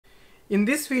In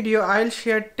this video, I'll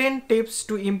share 10 tips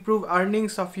to improve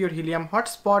earnings of your Helium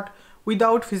hotspot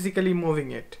without physically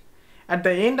moving it. At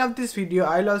the end of this video,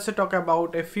 I'll also talk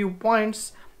about a few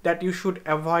points that you should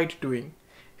avoid doing.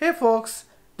 Hey folks,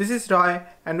 this is Roy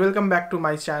and welcome back to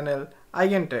my channel,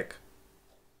 Tech.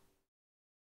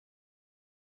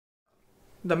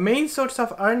 The main source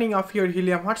of earning of your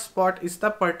Helium hotspot is the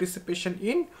participation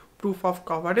in Proof of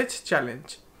Coverage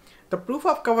Challenge. The Proof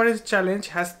of Coverage Challenge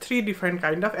has three different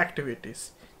kind of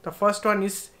activities. The first one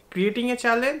is creating a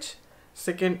challenge,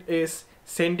 second is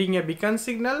sending a beacon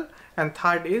signal, and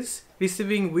third is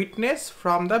receiving witness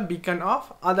from the beacon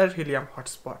of other Helium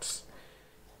hotspots.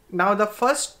 Now the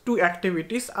first two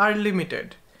activities are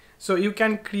limited. So you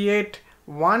can create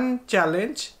one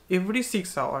challenge every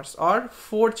 6 hours or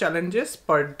 4 challenges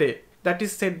per day. That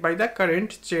is set by the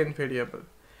current chain variable.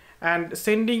 And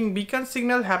sending beacon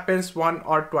signal happens 1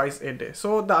 or twice a day.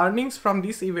 So the earnings from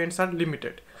these events are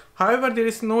limited. However, there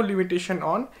is no limitation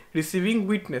on receiving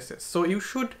witnesses. So you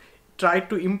should try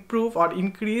to improve or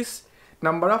increase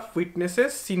number of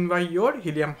witnesses seen by your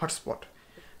Helium hotspot.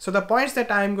 So the points that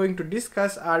I am going to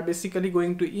discuss are basically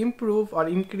going to improve or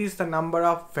increase the number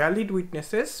of valid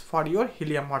witnesses for your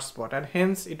Helium hotspot, and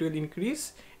hence it will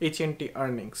increase HNT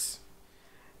earnings.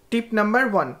 Tip number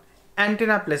 1,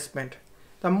 antenna placement.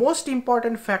 The most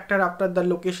important factor after the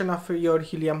location of your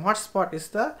Helium hotspot is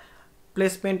the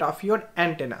placement of your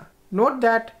antenna. Note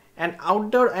that an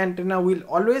outdoor antenna will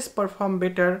always perform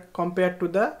better compared to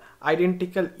the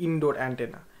identical indoor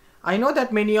antenna. I know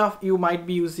that many of you might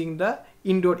be using the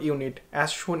indoor unit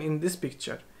as shown in this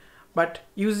picture, but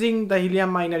using the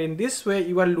Helium miner in this way,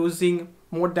 you are losing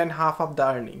more than half of the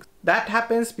earnings. That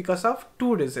happens because of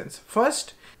two reasons.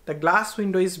 First, the glass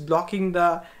window is blocking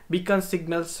the beacon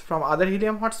signals from other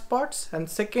Helium hotspots, and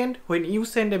second, when you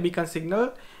send a beacon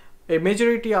signal, a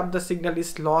majority of the signal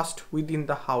is lost within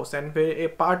the house and a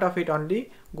part of it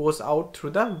only goes out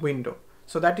through the window.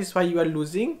 So that is why you are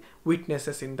losing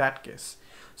witnesses in that case.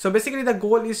 So basically the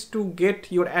goal is to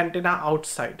get your antenna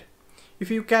outside. If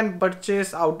you can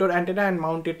purchase outdoor antenna and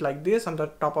mount it like this on the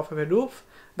top of a roof,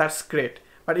 that's great.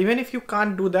 But even if you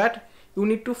can't do that, you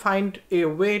need to find a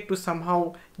way to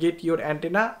somehow get your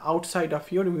antenna outside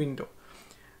of your window.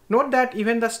 Note that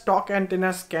even the stock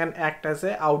antennas can act as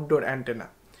an outdoor antenna.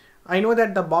 I know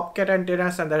that the Bobcat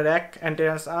antennas and the rack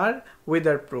antennas are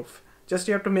weatherproof. Just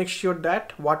you have to make sure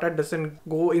that water doesn't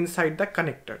go inside the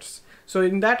connectors. So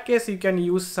in that case, you can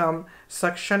use some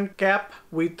suction cap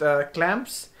with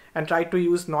clamps and try to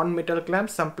use non-metal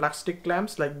clamps, some plastic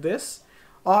clamps like this,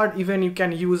 or even you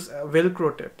can use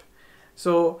Velcro tape.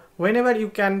 So whenever you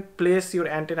can place your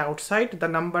antenna outside, the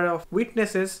number of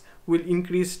witnesses will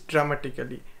increase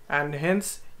dramatically and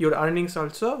hence your earnings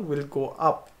also will go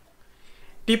up.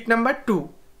 Tip number 2,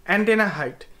 antenna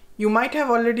height. You might have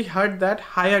already heard that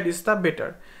higher is the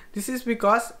better. This is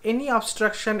because any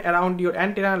obstruction around your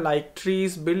antenna like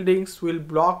trees, buildings will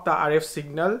block the RF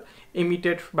signal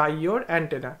emitted by your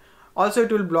antenna. Also,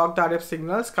 it will block the RF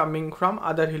signals coming from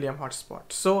other Helium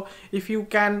hotspots. So if you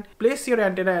can place your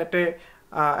antenna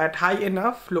at high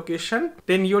enough location,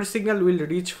 then your signal will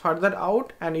reach further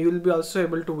out and you will be also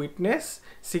able to witness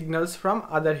signals from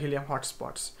other Helium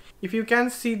hotspots. If you can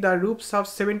see the roofs of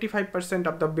 75%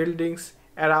 of the buildings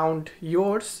around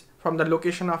yours from the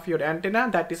location of your antenna,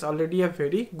 that is already a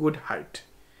very good height.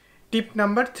 Tip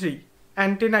number 3,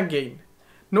 antenna gain.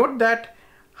 Note that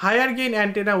higher gain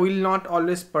antenna will not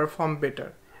always perform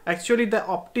better. Actually, the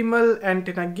optimal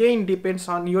antenna gain depends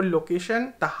on your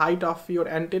location, the height of your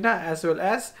antenna, as well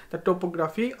as the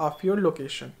topography of your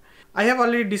location. I have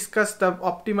already discussed the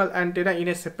optimal antenna in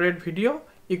a separate video.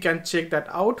 You can check that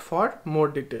out for more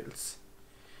details.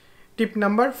 Tip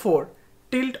number 4,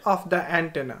 tilt of the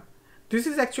antenna. This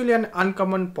is actually an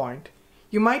uncommon point.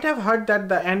 You might have heard that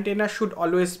the antenna should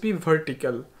always be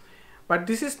vertical, but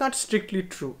this is not strictly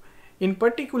true. In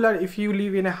particular, if you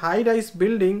live in a high-rise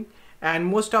building and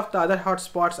most of the other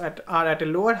hotspots are at a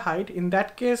lower height, in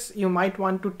that case you might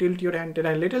want to tilt your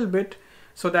antenna a little bit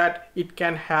so that it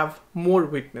can have more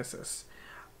witnesses.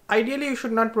 Ideally, you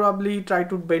should not probably try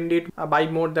to bend it by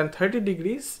more than 30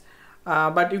 degrees,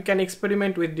 but you can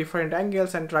experiment with different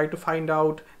angles and try to find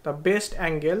out the best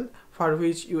angle for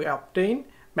which you obtain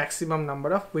maximum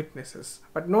number of witnesses.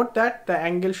 But note that the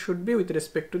angle should be with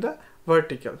respect to the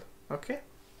vertical. Okay.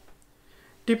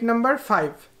 Tip number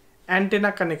 5,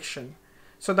 antenna connection.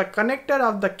 So the connector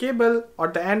of the cable or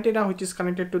the antenna which is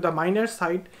connected to the miner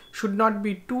side should not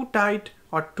be too tight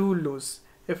or too loose.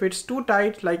 If it's too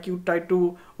tight, like you try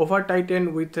to over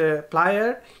tighten with a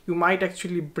plier, you might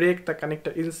actually break the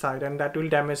connector inside and that will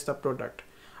damage the product.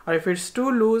 Or if it's too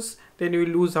loose, then you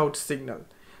will lose out signal.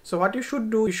 So what you should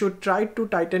do, you should try to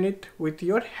tighten it with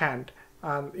your hand.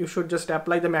 You should just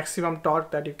apply the maximum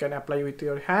torque that you can apply with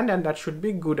your hand, and that should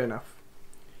be good enough.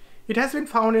 It has been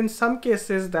found in some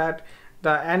cases that the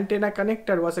antenna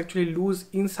connector was actually loose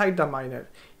inside the miner.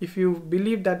 If you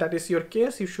believe that that is your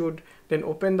case, you should then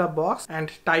open the box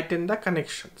and tighten the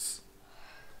connections.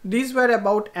 These were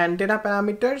about antenna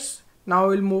parameters. Now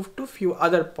we'll move to few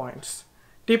other points.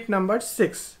 Tip number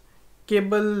 6,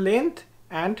 cable length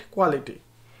and quality.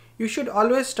 You should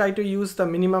always try to use the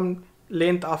minimum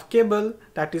length of cable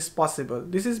that is possible.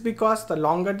 This is because the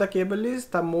longer the cable is,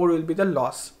 the more will be the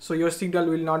loss. So your signal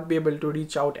will not be able to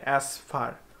reach out as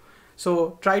far.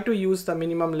 So try to use the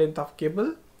minimum length of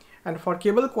cable. And for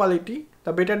cable quality,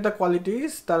 the better the quality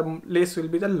is, the less will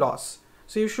be the loss.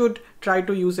 So you should try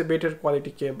to use a better quality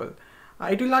cable.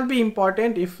 It will not be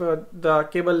important if the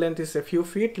cable length is a few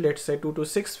feet, let's say 2 to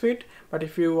 6 feet. But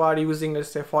if you are using, let's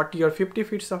say 40 or 50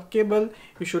 feet of cable,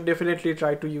 you should definitely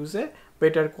try to use a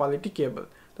better quality cable.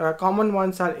 The common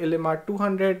ones are LMR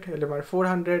 200, LMR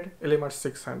 400, LMR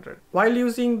 600. While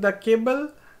using the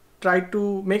cable, try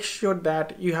to make sure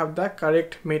that you have the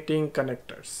correct mating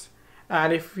connectors.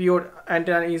 And if your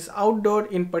antenna is outdoor,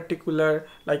 in particular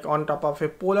like on top of a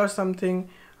pole or something,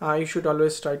 you should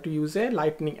always try to use a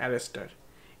lightning arrestor.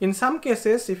 In some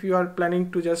cases, if you are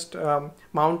planning to just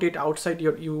mount it outside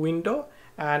your window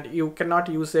and you cannot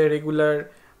use a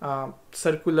regular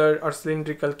circular or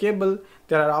cylindrical cable,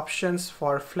 there are options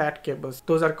for flat cables.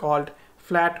 Those are called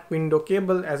flat window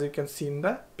cable, as you can see in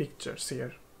the pictures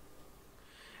here.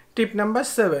 Tip number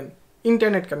 7,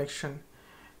 internet connection.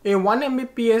 A 1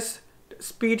 Mbps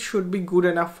speed should be good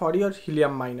enough for your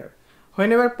helium miner.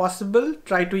 Whenever possible,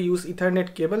 try to use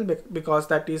Ethernet cable because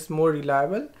that is more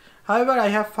reliable. However, I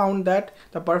have found that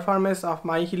the performance of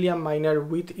my helium miner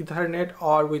with Ethernet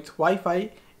or with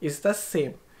Wi-Fi is the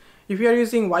same. If you are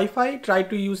using Wi-Fi, try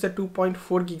to use the 2.4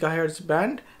 GHz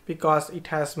band because it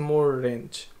has more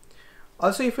range.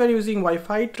 Also, if you are using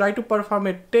Wi-Fi, try to perform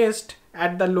a test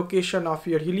at the location of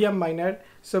your helium miner.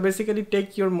 So basically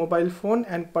take your mobile phone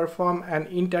and perform an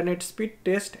internet speed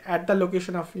test at the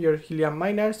location of your helium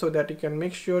miner so that you can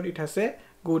make sure it has a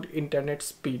good internet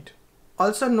speed.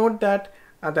 Also note that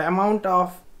the amount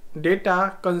of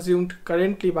data consumed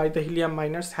currently by the helium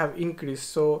miners have increased.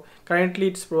 So currently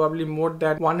it's probably more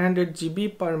than 100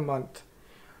 GB per month.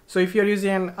 So if you're using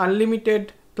an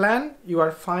unlimited plan, you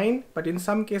are fine, but in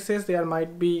some cases there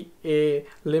might be a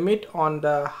limit on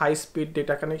the high speed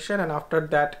data connection, and after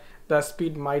that the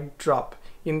speed might drop.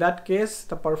 In that case,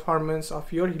 the performance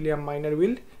of your helium miner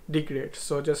will degrade.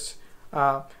 So just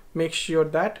make sure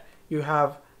that you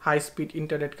have high speed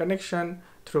internet connection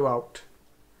throughout.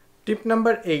 Tip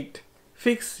number 8,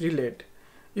 fix relay.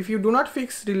 If you do not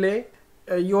fix relay,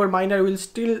 your miner will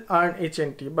still earn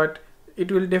HNT, but it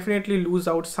will definitely lose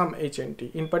out some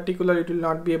HNT. In particular, it will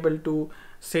not be able to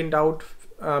send out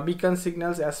beacon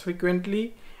signals as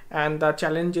frequently, and the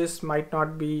challenges might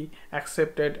not be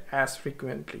accepted as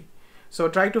frequently. So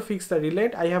try to fix the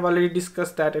relay. I have already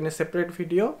discussed that in a separate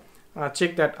video.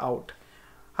 Check that out.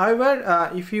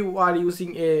 However, if you are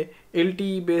using a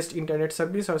LTE based internet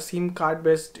service or SIM card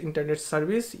based internet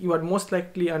service, you are most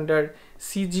likely under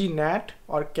CGNAT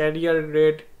or carrier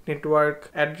grade network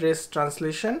address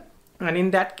translation. And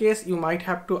in that case, you might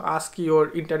have to ask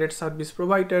your internet service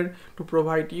provider to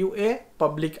provide you a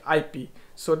public IP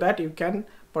so that you can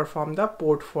perform the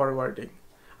port forwarding.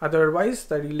 Otherwise,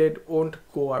 the relay won't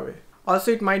go away.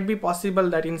 Also, it might be possible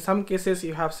that in some cases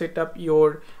you have set up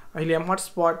your Helium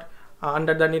hotspot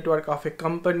under the network of a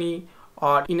company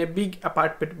or in a big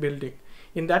apartment building.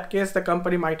 In that case, the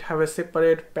company might have a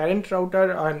separate parent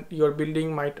router and your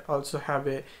building might also have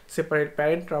a separate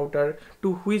parent router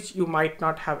to which you might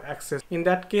not have access. In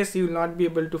that case, you will not be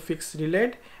able to fix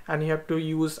relay and you have to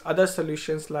use other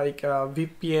solutions like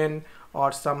VPN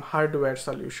or some hardware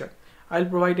solution. I'll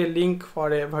provide a link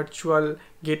for a virtual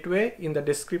gateway in the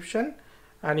description,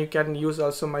 and you can use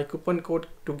also my coupon code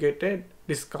to get a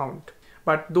discount.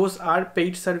 But those are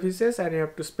paid services and you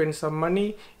have to spend some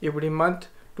money every month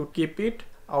to keep it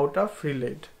out of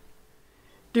relay.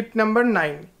 Tip number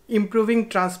 9, improving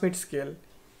transmit scale.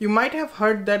 You might have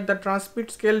heard that the transmit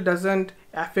scale doesn't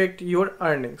affect your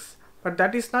earnings, but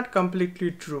that is not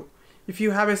completely true. If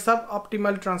you have a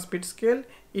suboptimal transmit scale,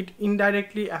 it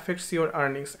indirectly affects your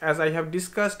earnings, as I have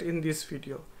discussed in this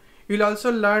video. You'll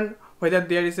also learn whether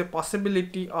there is a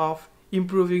possibility of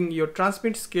improving your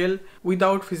transmit scale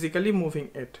without physically moving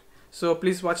it. So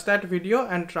please watch that video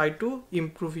and try to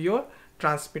improve your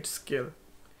transmit scale.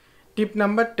 Tip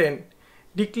number 10,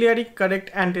 declaring correct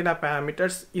antenna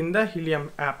parameters in the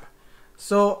Helium app.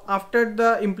 So after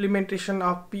the implementation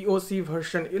of POC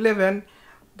version 11,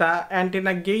 the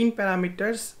antenna gain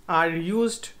parameters are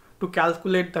used to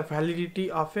calculate the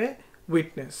validity of a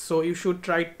witness. So you should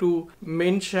try to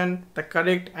mention the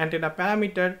correct antenna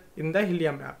parameter in the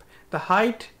Helium app. The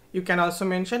height you can also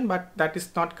mention, but that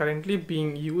is not currently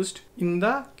being used in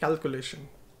the calculation.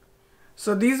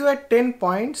 So these were 10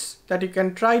 points that you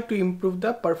can try to improve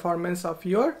the performance of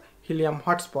your Helium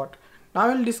hotspot. Now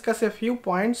I will discuss a few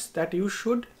points that you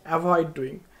should avoid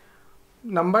doing.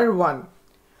 Number 1,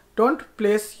 don't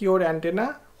place your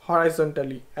antenna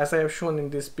horizontally as I have shown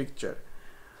in this picture.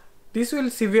 This will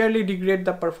severely degrade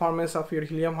the performance of your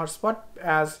Helium hotspot,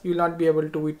 as you will not be able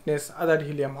to witness other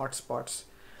Helium hotspots.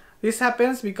 This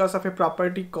happens because of a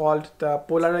property called the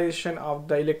polarization of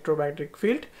the electromagnetic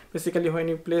field. Basically, when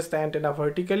you place the antenna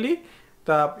vertically,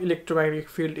 the electromagnetic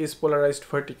field is polarized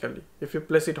vertically. If you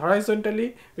place it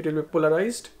horizontally, it will be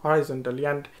polarized horizontally.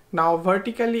 And now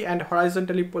vertically and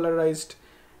horizontally polarized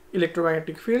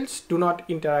electromagnetic fields do not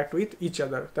interact with each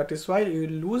other. That is why you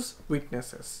will lose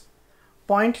witnesses.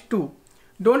 Point 2.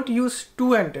 Don't use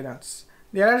two antennas.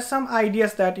 There are some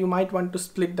ideas that you might want to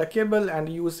split the cable and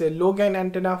use a low gain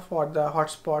antenna for the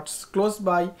hotspots close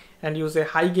by and use a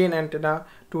high gain antenna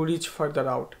to reach further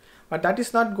out. But that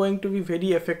is not going to be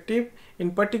very effective.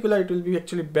 In particular, it will be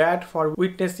actually bad for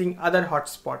witnessing other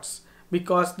hotspots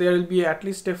because there will be at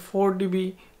least a 4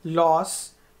 dB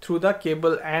loss through the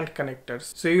cable and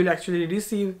connectors. So you will actually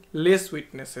receive less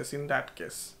witnesses in that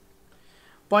case.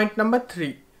 Point number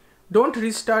 3. Don't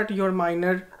restart your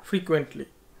miner frequently.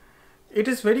 It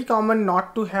is very common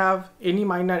not to have any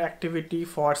miner activity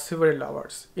for several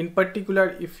hours, in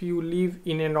particular if you live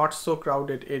in a not so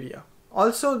crowded area.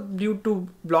 Also, due to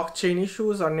blockchain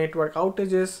issues or network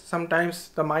outages, sometimes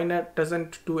the miner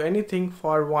doesn't do anything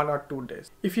for 1 or 2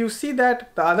 days. If you see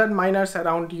that the other miners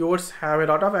around yours have a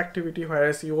lot of activity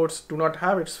whereas yours do not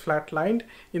have, it's flatlined,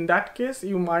 in that case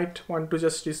you might want to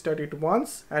just restart it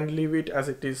once and leave it as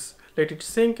it is. Let it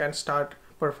sync and start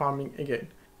performing again.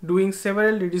 Doing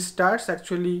several restarts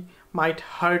actually might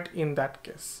hurt in that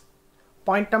case.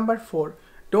 Point number 4.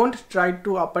 Don't try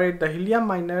to operate the Helium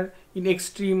miner in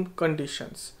extreme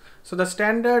conditions. So the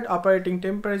standard operating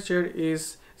temperature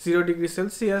is 0 degrees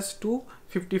Celsius to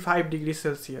 55 degrees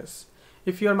Celsius.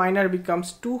 If your miner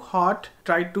becomes too hot,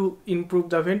 try to improve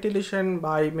the ventilation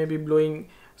by maybe blowing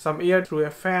some air through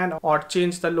a fan or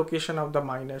change the location of the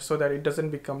miner so that it doesn't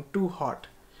become too hot.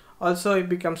 Also, if it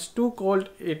becomes too cold,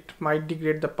 it might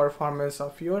degrade the performance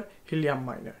of your Helium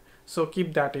miner. So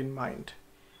keep that in mind.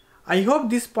 I hope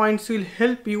these points will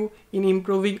help you in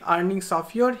improving earnings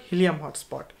of your Helium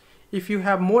hotspot. If you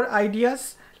have more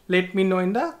ideas, let me know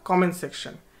in the comment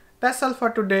section. That's all for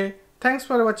today. Thanks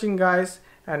for watching guys,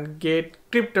 and get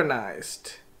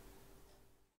cryptonized.